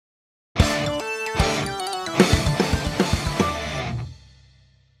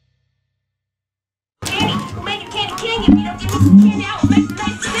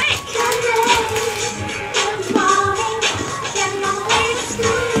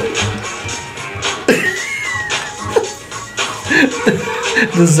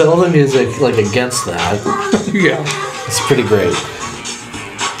The Zelda music, like, against that. Yeah. It's pretty great.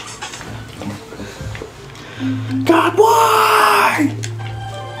 God, why?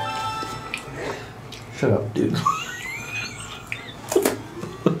 Shut up, dude.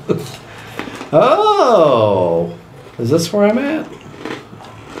 Oh, is this where I'm at?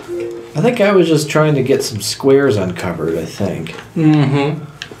 I think I was just trying to get some squares uncovered, I think. Mm-hmm.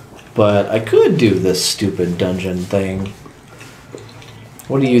 But I could do this stupid dungeon thing.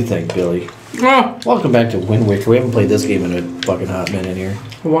 What do you think, Billy? Oh, Welcome back to Wind Waker. We haven't played this game in a fucking hot minute here.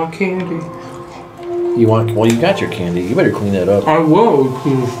 I want candy. You want? Well, you got your candy. You better clean that up. I will.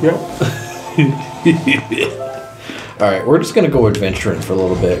 Yep. All right, we're just gonna go adventuring for a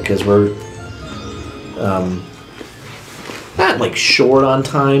little bit because we're not like short on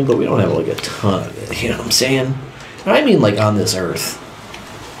time, but we don't have like a ton of it. You know what I'm saying? I mean, like on this earth.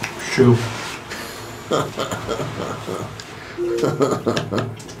 True.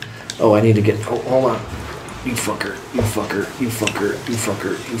 Oh, I need to get. Oh, hold on. You fucker. You fucker. You fucker. You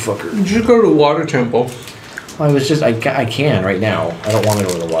fucker. You fucker. You should go to the water temple. I was just. I can right now. I don't want to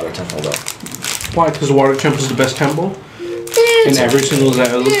go to the water temple though. Why? Because the water temple is the best temple? It's in every single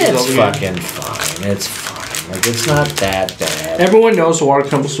Zelda game? It's fucking fine. It's fine. Like, it's not that bad. Everyone knows the water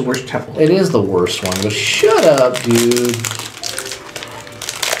temple is the worst temple. It is the worst one, but shut up, dude.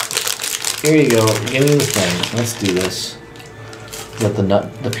 Here you go. Give me the thing. Let's do this. Is that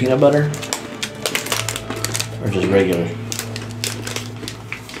the peanut butter? Or just regular?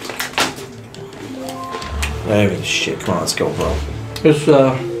 I mean, shit. Come on, let's go, bro. It's,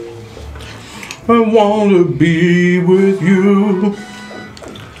 I wanna be with you.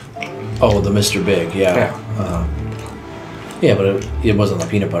 Oh, the Mr. Big, yeah. Yeah, but it wasn't the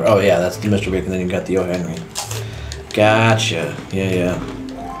peanut butter. Oh, yeah, that's the Mr. Big, and then you got the O. Henry. Gotcha. Yeah.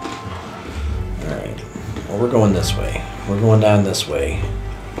 Alright. Well, we're going this way. We're going down this way.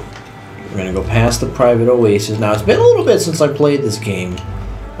 We're going to go past the private oasis. Now, it's been a little bit since I played this game.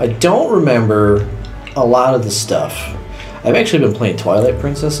 I don't remember a lot of the stuff. I've actually been playing Twilight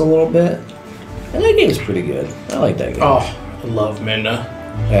Princess a little bit. And that game's pretty good. I like that game. Oh, I love Minna.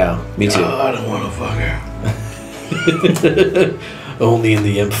 Yeah, me too. Oh, I don't want to fuck her. Only in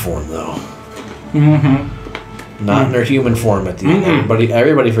the imp form, though. Mm-hmm. Not in her human form at the end.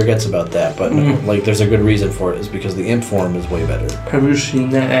 Everybody forgets about that, but like, there's a good reason for it. Is because the imp form is way better. Have you seen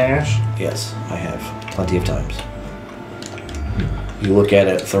that ass? Yes, I have. Plenty of times. You look at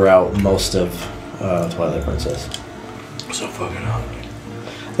it throughout most of Twilight Princess. So fucking hot.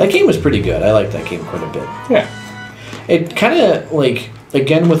 That game was pretty good. I like that game quite a bit. Yeah. It kind of, like,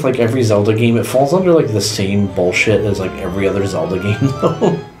 again, with, like, every Zelda game, it falls under, like, the same bullshit as, like, every other Zelda game,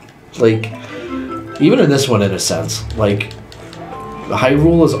 though. Like, even in this one, in a sense, like,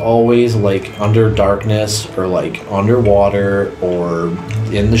 Hyrule is always, like, under darkness, or, like, underwater, or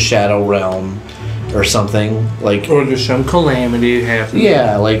in the Shadow Realm, or something. Like, or there's some calamity happening.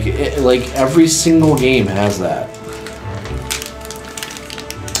 yeah, like, like, every single game has that.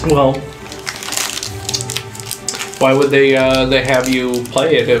 Well, why would they have you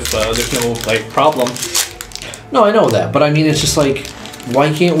play it if there's no, like, problem? No, I know that, but I mean, it's just like,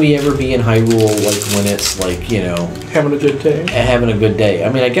 why can't we ever be in Hyrule, like, when it's, like, you know... Having a good day? Having a good day.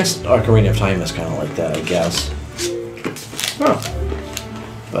 I mean, I guess Ocarina of Time is kind of like that, I guess. Huh.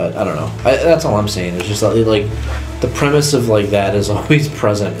 But, I don't know. That's all I'm saying. It's just, like, the premise of, like, that is always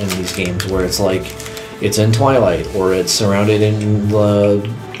present in these games, where it's, like, it's in Twilight, or it's surrounded in the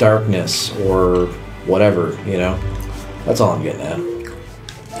darkness, or whatever, you know? That's all I'm getting at.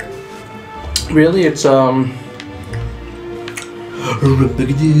 Really, it's,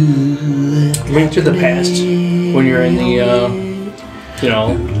 Link to the Past. When you're in the, you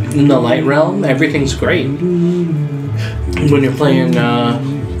know, in the light realm, everything's great. When you're playing,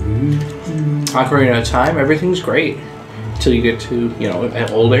 Ocarina of Time, everything's great. Until you get to, you know,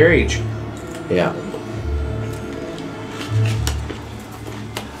 an older age. Yeah.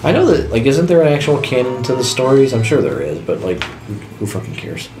 I know that, like, isn't there an actual canon to the stories? I'm sure there is, but, like, who fucking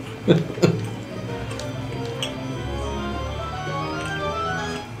cares?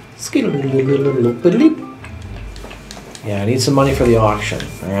 Yeah, I need some money for the auction,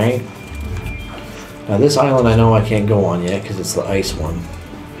 alright? Now, this island I know I can't go on yet, because it's the ice one.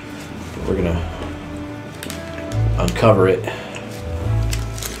 But we're gonna uncover it.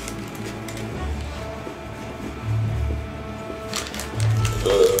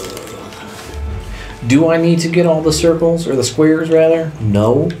 Do I need to get all the circles, or the squares rather?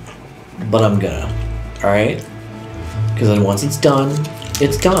 No, but I'm gonna. Alright? Because then once it's done,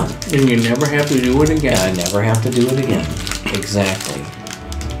 it's done. And you never have to do it again. And I never have to do it again. Exactly.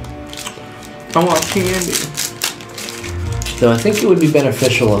 I want candy. Though I think it would be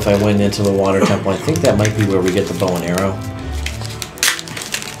beneficial if I went into the water temple. I think that might be where we get the bow and arrow.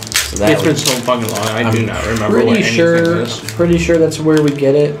 So that It's been so fucking long. I do not remember what anything is. Pretty sure that's where we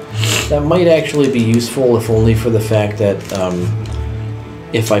get it. That might actually be useful, if only for the fact that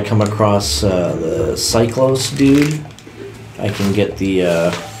if I come across the Cyclos dude, I can get the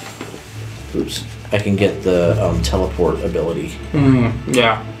I can get the teleport ability.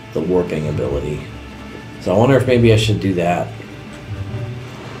 Yeah. The warping ability. So I wonder if maybe I should do that.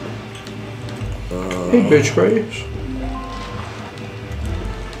 Hey, bitch, Grace.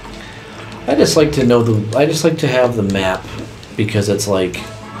 I just like to know I just like to have the map, because it's like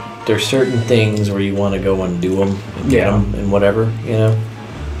there's certain things where you want to go and do them and get them and whatever, you know.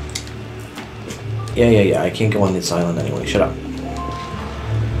 Yeah. I can't go on this island anyway. Shut up.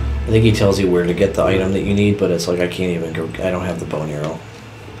 I think he tells you where to get the item that you need, but it's like I can't even go. I don't have the bow and arrow.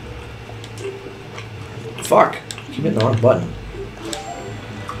 Fuck. Keep hitting the wrong button.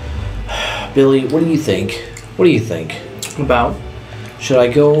 Billy, what do you think? What do you think? About? Should I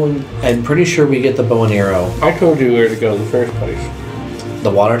go and... I'm pretty sure we get the bow and arrow. I told you where to go in the first place. The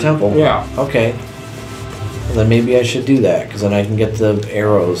water temple? Yeah. Okay. Well, then maybe I should do that, because then I can get the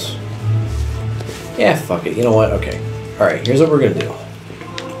arrows. Yeah, fuck it. You know what? Okay. Alright, here's what we're going to do.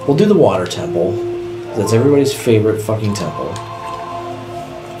 We'll do the water temple. That's everybody's favorite fucking temple.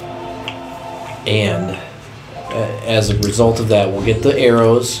 And as a result of that, we'll get the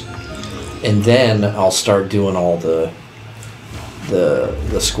arrows, and then I'll start doing all the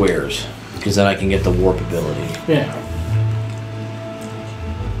squares, because then I can get the warp ability. Yeah.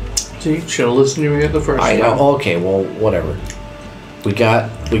 See, should have listened to me at the first I time. know. Okay, well, whatever. We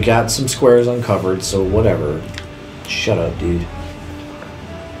got some squares uncovered, so whatever. Shut up, dude.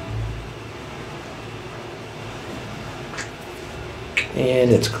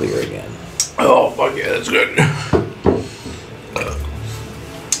 And it's clear again. Oh, fuck yeah, that's good.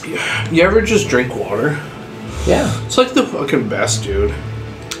 You ever just drink water? Yeah. It's like the fucking best, dude.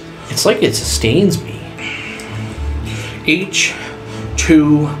 It's like it sustains me.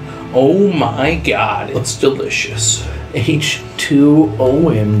 H2, oh my god, it's delicious. H2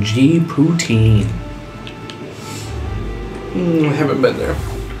 OMG poutine. I haven't been there.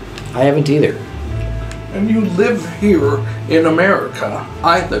 I haven't either. And you live here in America.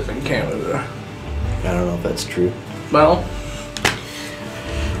 I live in Canada. I don't know if that's true. Well,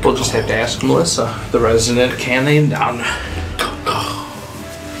 we'll just have to ask Melissa, the resident Canadian.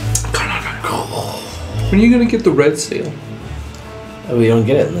 When are you gonna get the red seal? Oh, we don't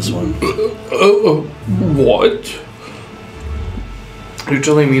get it in this one. What? You're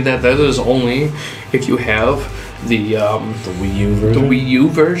telling me that is only if you have the Wii U version? The Wii U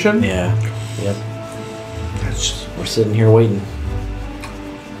version? Yeah. Yep. That's We're sitting here waiting.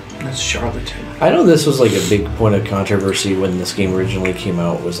 charlatan. I know this was like a big point of controversy when this game originally came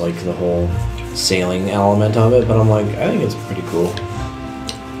out, was like the whole sailing element of it, but I'm like, I think it's pretty cool.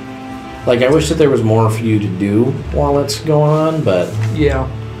 Like, I wish that there was more for you to do while it's going on, but Yeah.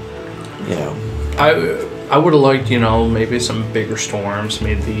 you know. I would have liked, maybe some bigger storms.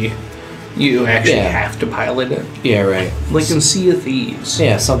 Maybe you actually have to pilot it. Yeah, right. Like in Sea of Thieves.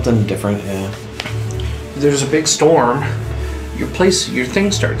 Yeah, something different, yeah. There's a big storm, your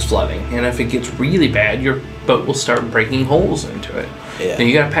thing starts flooding, and if it gets really bad, your boat will start breaking holes into it. Yeah. And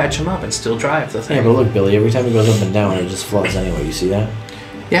you gotta patch them up and still drive the thing. Yeah, but look, Billy, every time it goes up and down, it just floods anyway. You see that?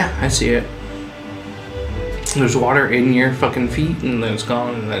 Yeah, I see it. There's water in your fucking feet, and then it's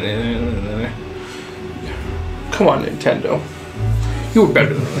gone. And then come on, Nintendo. You were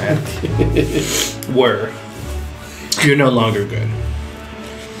better than that. Were. You're no longer good.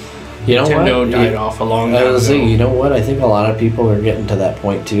 You know Nintendo what? died off a long I time was ago. saying, you know what? I think a lot of people are getting to that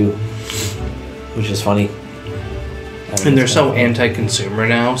point too, which is funny. And they're so anti-consumer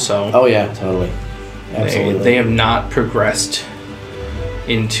now, so Oh yeah, totally, absolutely. they have not progressed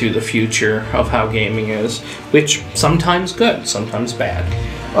into the future of how gaming is, which sometimes good, sometimes bad.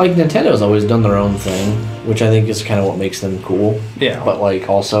 Like Nintendo's always done their own thing, which I think is kind of what makes them cool. Yeah. But like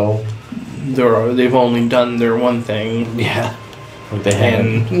also, They've only done their one thing. yeah, like they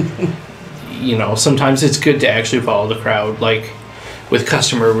haven't. And sometimes it's good to actually follow the crowd, like with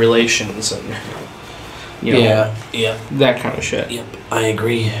customer relations and Yeah, that kind of shit. yep, I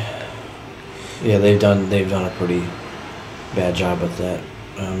agree. Yeah, they've done a pretty bad job with that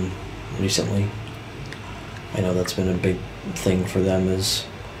recently. I know that's been a big thing for them. Is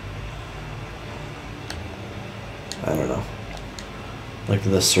I don't know, like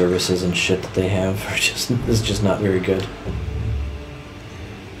the services and shit that they have are just not very good.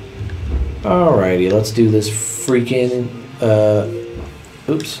 Alrighty, let's do this freaking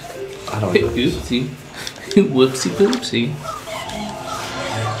oops. I don't know. Oopsie. Whoopsie poopsie.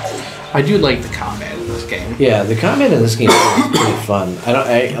 I do like the combat in this game. Yeah, the combat in this game is pretty fun.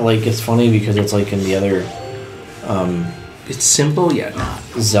 I like. It's funny because it's like in the other. It's simple yet not.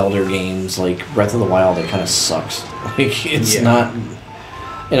 Zelda games like Breath of the Wild, it kind of sucks. Like it's Yeah. not.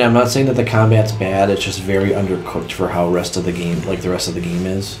 And I'm not saying that the combat's bad. It's just very undercooked for how the rest of the game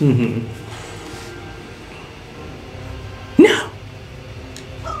is. Mm-hmm. No.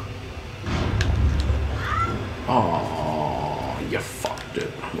 Oh, you fucked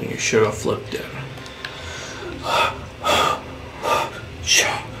it. You should have flipped it.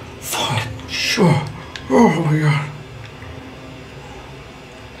 Sure. Fuck. Sure. Oh my god.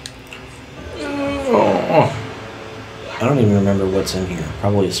 Oh. I don't even remember what's in here.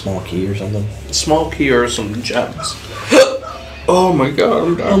 Probably a small key or something. Small key or some gems. Oh my god,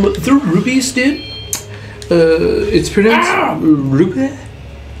 I'm done. They're rubies, dude. It's pronounced ruby.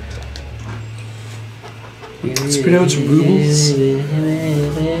 It's pronounced rubles.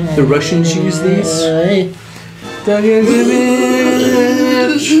 The Russians use these.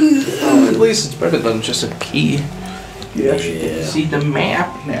 Oh, at least it's better than just a key. You actually get to see the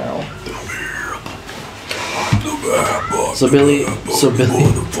map now. So Billy,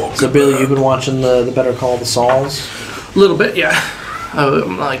 you've been watching the Better Call Sauls? A little bit, yeah.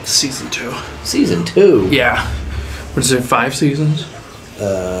 I'm like season 2. Season 2? Yeah. What is it, 5 seasons?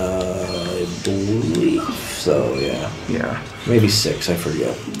 I believe so, yeah. Yeah. Maybe 6, I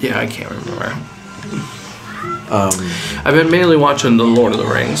forget. Yeah, I can't remember. I've been mainly watching The Lord of the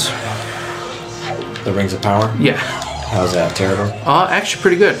Rings. The Rings of Power? Yeah. How's that? Terrible? Actually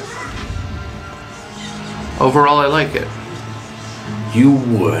pretty good. Overall, I like it. You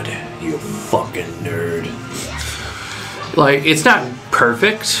would, you fucking nerd. Like, it's not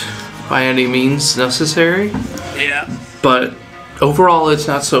perfect by any means necessary. Yeah. But overall, it's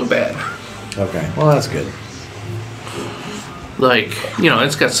not so bad. Okay, well that's good. Like, you know,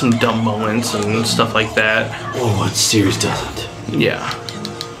 it's got some dumb moments and stuff like that. Oh, what series doesn't? Yeah.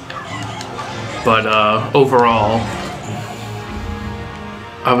 But overall,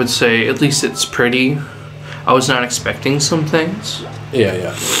 I would say at least it's pretty. I was not expecting some things. Yeah,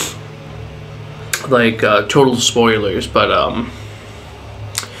 yeah. Like, total spoilers, but,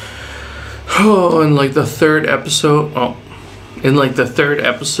 oh, in like the third episode,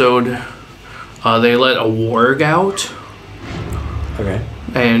 they let a warg out. Okay.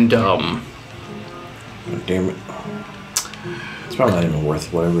 And, oh, damn it. It's probably not even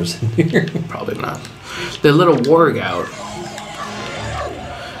worth whatever's in here. probably not. They let a warg out.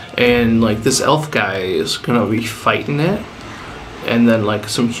 And, like, this elf guy is gonna be fighting it. And then, like,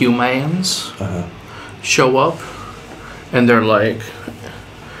 some humans show up. And they're like,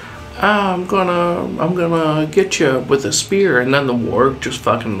 I'm gonna get you with a spear. And then the warg just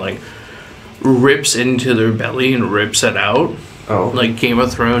fucking, like, rips into their belly and rips it out. Oh. Like Game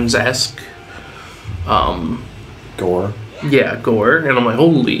of Thrones-esque. Gore. Yeah, gore. And I'm like,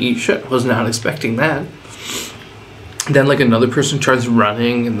 holy shit, was not expecting that. Then, like, another person tries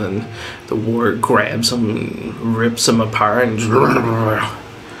running, and then the warg grabs him and rips him apart, and just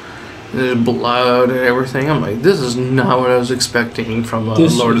there's blood and everything. I'm like, this is not what I was expecting from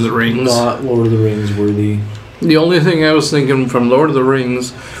Lord of the Rings. Not Lord of the Rings worthy. The only thing I was thinking from Lord of the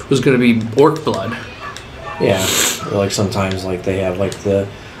Rings was going to be orc blood. Yeah, or like sometimes like they have like the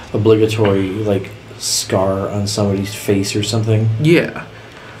obligatory like scar on somebody's face or something. Yeah,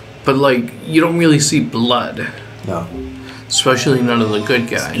 but like you don't really see blood. No. Especially none of the good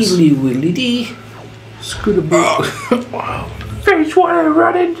guys. Skidly-willy-dee. Wow. Face when I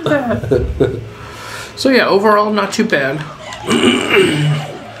run into that. So yeah, overall not too bad.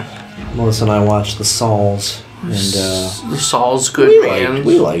 Melissa and I watched the Sauls, and the Saul's good, man.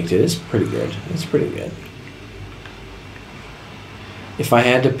 We liked it. It's pretty good. It's pretty good. If I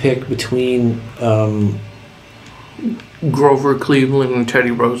had to pick between Grover Cleveland and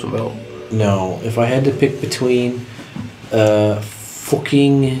Teddy Roosevelt. No, if I had to pick between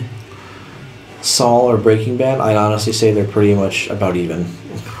fucking Saul or Breaking Bad, I'd honestly say they're pretty much about even.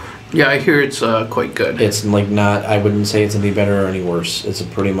 Yeah, I hear it's quite good. It's like not, I wouldn't say it's any better or any worse. It's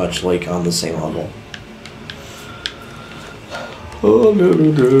pretty much like on the same level.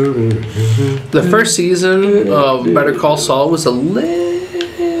 The first season of Better Call Saul was a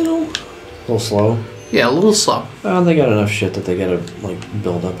little slow. Yeah, a little slow. They got enough shit that they gotta like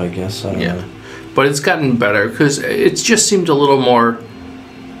build up, I guess. I don't know. But it's gotten better because it just seemed a little more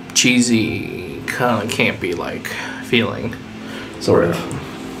cheesy, kind of campy like feeling. Sort of.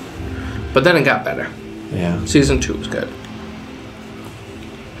 But then it got better. Yeah. Season 2 was good.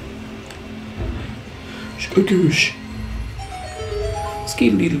 Skadoosh.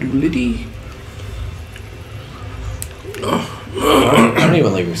 Skadoosh. don't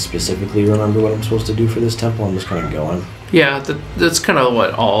even like specifically remember what I'm supposed to do for this temple. I'm just kind of going. Yeah, that's kind of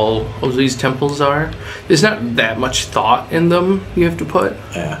what all of these temples are. There's not that much thought in them you have to put.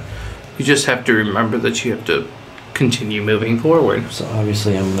 Yeah. You just have to remember that you have to continue moving forward. So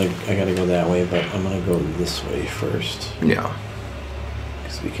obviously I gotta go that way, but I'm gonna go this way first. Yeah.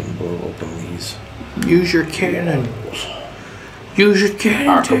 Because we can blow open these. Use your cannon. Use your cannon.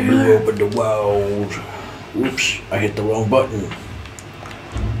 I can blow open the walls. Oops, I hit the wrong button.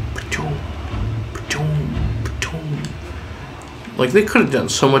 Like, they could have done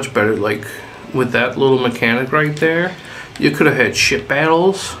so much better, like, with that little mechanic right there. You could have had ship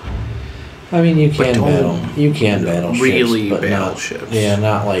battles. I mean, you can battle really ships, but battle not, ships. Yeah,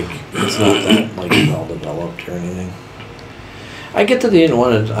 not like, it's not that, like, well developed or anything. I get that they didn't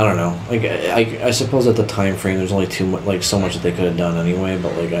want to, I don't know. Like, I suppose at the time frame, there's only too much, like, so much that they could have done anyway,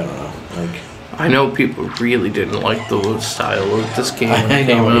 but, like, I don't know. Like, I know people really didn't like the style of this game. I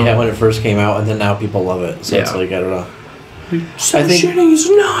know, yeah, when it first came out, and then now people love it. So it's like, I don't know. So I think Shitty's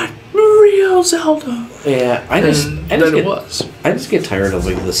not real Zelda. Yeah, I just get tired of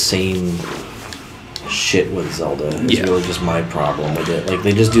like the same shit with Zelda. It's really just my problem with it. Like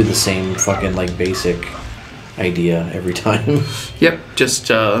they just do the same fucking like basic idea every time. Yep, just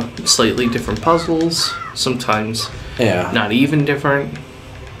slightly different puzzles. Sometimes not even different.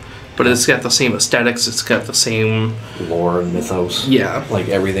 But it's got the same aesthetics. It's got the same lore and mythos. Yeah, like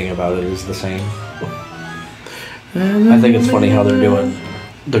everything about it is the same. I think it's funny how they're doing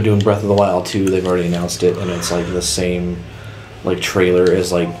Breath of the Wild 2. They've already announced it, and it's like the same like trailer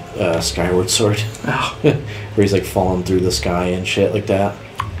as like Skyward Sword, where he's like falling through the sky and shit like that.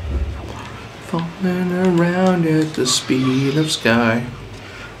 Falling around at the speed of sky.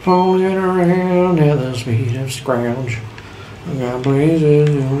 Falling around at the speed of scrounge. Got blazes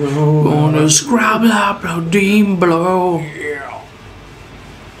gonna scrub up a deep blow.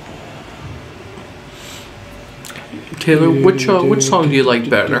 Taylor, which song do you like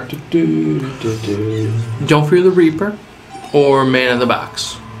better? Don't Fear the Reaper or Man in the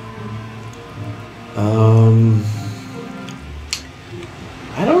Box? I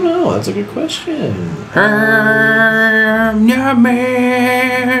don't know. That's a good question. I'm your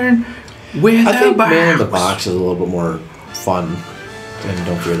man with I think box. Man in the Box is a little bit more fun than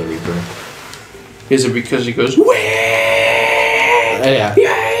Don't Fear the Reaper. Is it because he goes, yeah.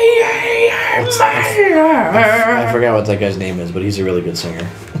 I forgot what that guy's name is, but he's a really good singer.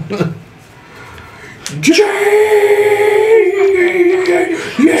 Jesus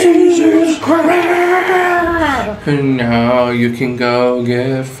Christ! And now you can go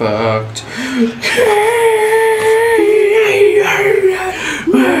get fucked.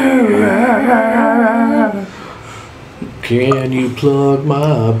 Can you plug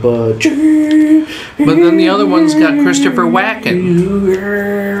my butt? But then the other one's got Christopher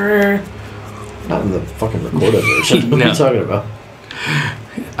Walken. Not in the fucking recorded version. What are you talking about?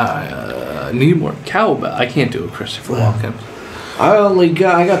 Need more cowbell. I can't do a Christopher Walken.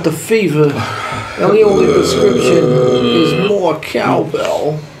 I got the fever, and the only prescription is more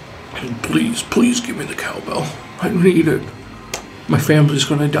cowbell. Please give me the cowbell. I need it. My family's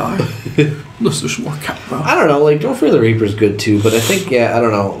gonna die unless there's more cowbell. I don't know. Like, Don't Fear the Reaper is good too, but I think I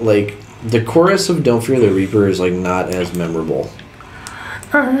don't know. Like, the chorus of Don't Fear the Reaper is like not as memorable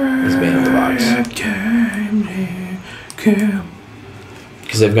as Man in the Box.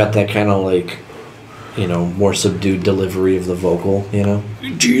 Because they've got that kind of like, you know, more subdued delivery of the vocal, you know?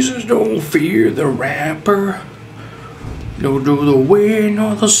 Jesus don't fear the rapper. No do the wind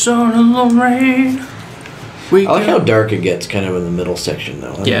or the sun or the rain. I like how dark it gets kind of in the middle section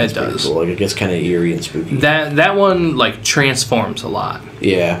though. Yeah, it does. Cool. Like it gets kind of eerie and spooky. That one like transforms a lot.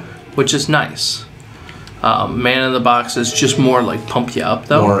 Yeah. Which is nice. Man in the Box is just more like pump you up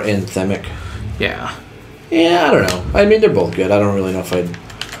though. More anthemic. Yeah. Yeah, I don't know. I mean, they're both good. I don't really know if I'd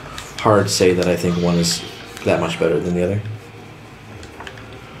hard say that I think one is that much better than the other.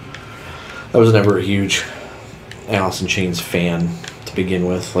 I was never a huge Alice in Chains fan to begin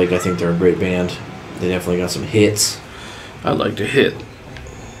with. Like, I think they're a great band. They definitely got some hits. I'd like to hit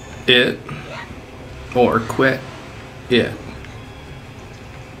it or quit it.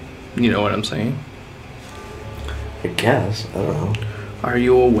 You know what I'm saying? I guess. I don't know. Are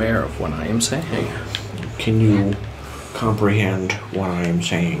you aware of what I am saying? Can you comprehend what I am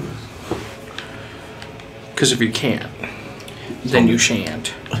saying? Because if you can't, then you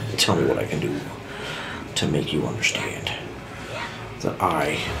shan't. Tell me what I can do to make you understand that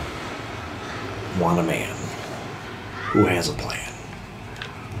I want a man who has a plan.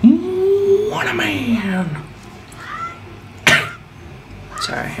 Want a man.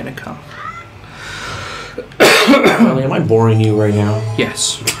 Sorry, I had a cough. Really, am I boring you right now?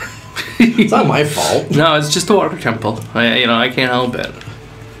 Yes. It's not my fault. No, it's just a water temple. I can't help it.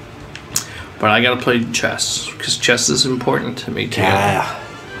 But I gotta play chess because chess is important to me too. Yeah.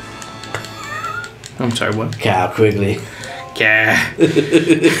 I'm sorry, what? Cow Quigley. Yeah.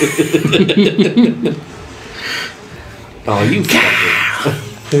 Oh, you fucker.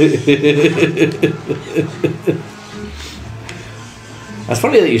 That's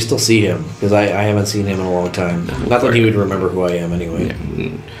funny that you still see him, because I haven't seen him in a long time. Not that he would remember who I am anyway.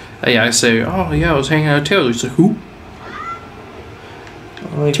 Yeah, I say, oh yeah, I was hanging out with Taylor. He's like, who?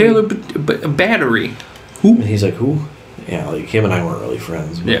 Like, Taylor Battery. Who? And he's like, who? Yeah, like him and I weren't really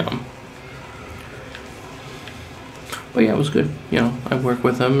friends. But. Yeah. But yeah, it was good. I work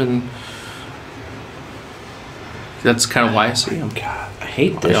with him, and that's kind of why I see him. God, I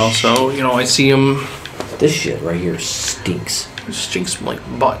hate this. I also, I see him. This shit right here stinks. It stinks like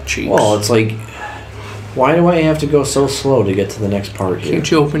butt cheeks. Well, it's like, why do I have to go so slow to get to the next part here? Can't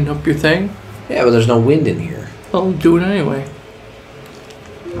you open up your thing? Yeah, but there's no wind in here. I'll do it anyway.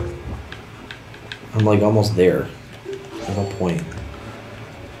 I'm like almost there. There's no point.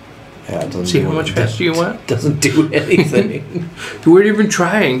 Yeah, it doesn't see how much faster you went? Doesn't do anything. You weren't even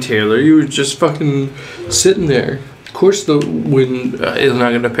trying, Taylor. You were just fucking sitting there. Of course the wind is not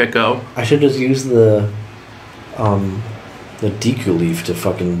going to pick up. I should just use the deku leaf to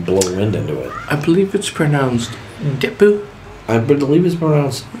fucking blow wind into it. I believe it's pronounced Depu. I believe it's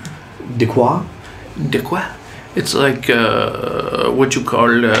pronounced Dequa. Dequa. It's like what you call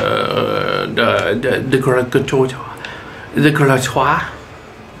the gratoire.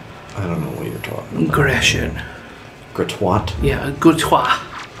 I don't know what you're talking about. Gratian. Gratoit? Yeah, gratoire.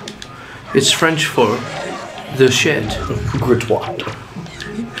 It's French for the shit. Gratoit.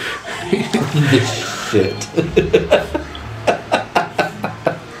 The shit.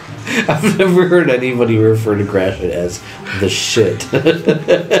 I've never heard anybody refer to Gratian as the shit.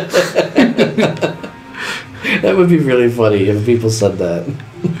 That would be really funny if people said that.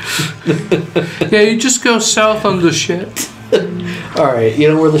 Yeah, you just go south on the shit. Alright, you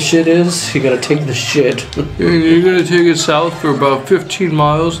know where the shit is? You gotta take the shit. And you're gonna take it south for about 15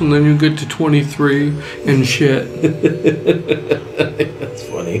 miles, and then you get to 23 and shit. That's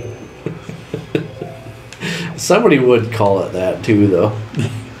funny. Somebody would call it that too, though.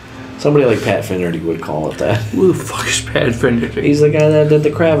 Somebody like Pat Finnerty would call it that. Who the fuck is Pat Finnerty? He's the guy that did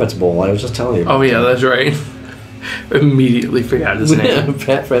the Kravitz Bowl. I was just telling you about. Oh yeah, that's right. Immediately forgot his name.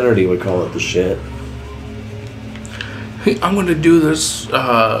 Pat Finnerty would call it the shit. Hey, I'm gonna do this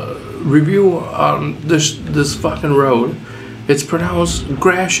review on this fucking road. It's pronounced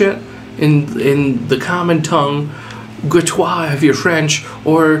Gratiot in the common tongue, Gratois if you're French,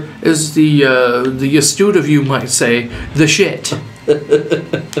 or as the astute of you might say, the shit.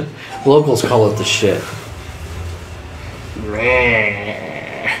 Locals call it the shit.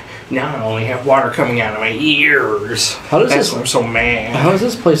 Now I only have water coming out of my ears. How does That's this? why I'm so mad. How is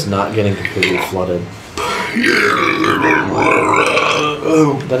this place not getting completely flooded?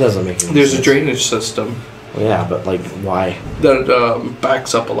 That doesn't make any sense. There's a drainage system. Well, yeah, but like, why? That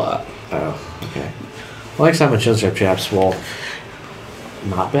backs up a lot. Oh, okay. Well, next time on Chinstrap Chaps, we'll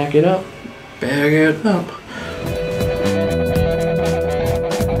not back it up. Back it up.